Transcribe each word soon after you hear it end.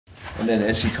And then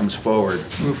as he comes forward,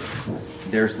 oof,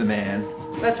 there's the man.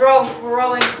 Let's roll. We're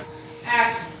rolling.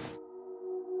 Act.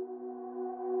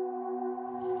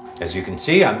 As you can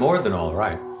see, I'm more than all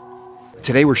right.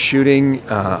 Today we're shooting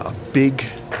a big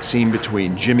scene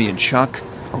between Jimmy and Chuck.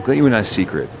 I'll let you in on a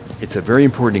secret. It's a very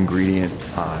important ingredient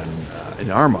in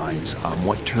our minds on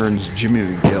what turns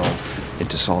Jimmy McGill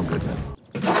into Saul Goodman.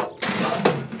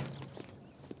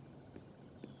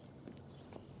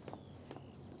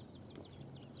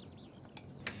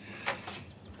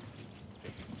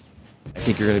 I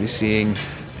think you're going to be seeing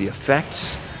the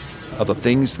effects of the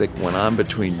things that went on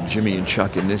between Jimmy and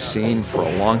Chuck in this scene for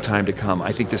a long time to come.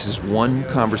 I think this is one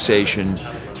conversation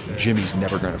Jimmy's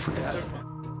never going to forget.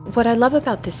 What I love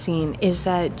about this scene is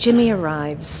that Jimmy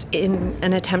arrives in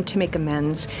an attempt to make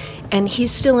amends, and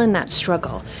he's still in that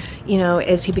struggle. You know,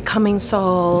 is he becoming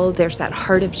Saul? There's that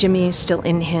heart of Jimmy still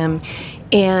in him,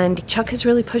 and Chuck is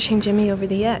really pushing Jimmy over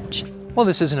the edge. Well,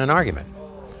 this isn't an argument.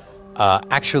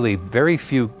 Actually, very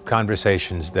few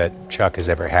conversations that Chuck has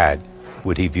ever had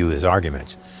would he view as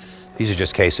arguments. These are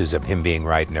just cases of him being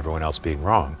right and everyone else being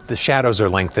wrong. The shadows are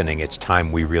lengthening. It's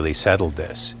time we really settled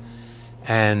this.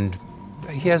 And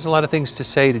he has a lot of things to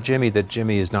say to Jimmy that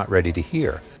Jimmy is not ready to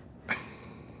hear.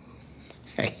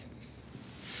 Hey.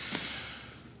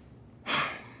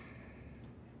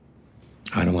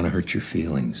 I don't want to hurt your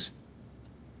feelings.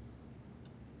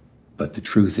 But the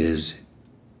truth is,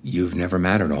 you've never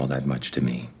mattered all that much to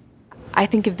me. I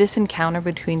think if this encounter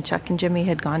between Chuck and Jimmy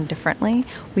had gone differently,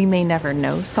 we may never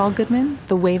know Saul Goodman.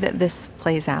 The way that this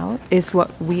plays out is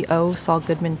what we owe Saul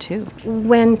Goodman to.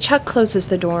 When Chuck closes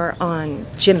the door on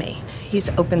Jimmy, he's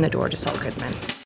opened the door to Saul Goodman.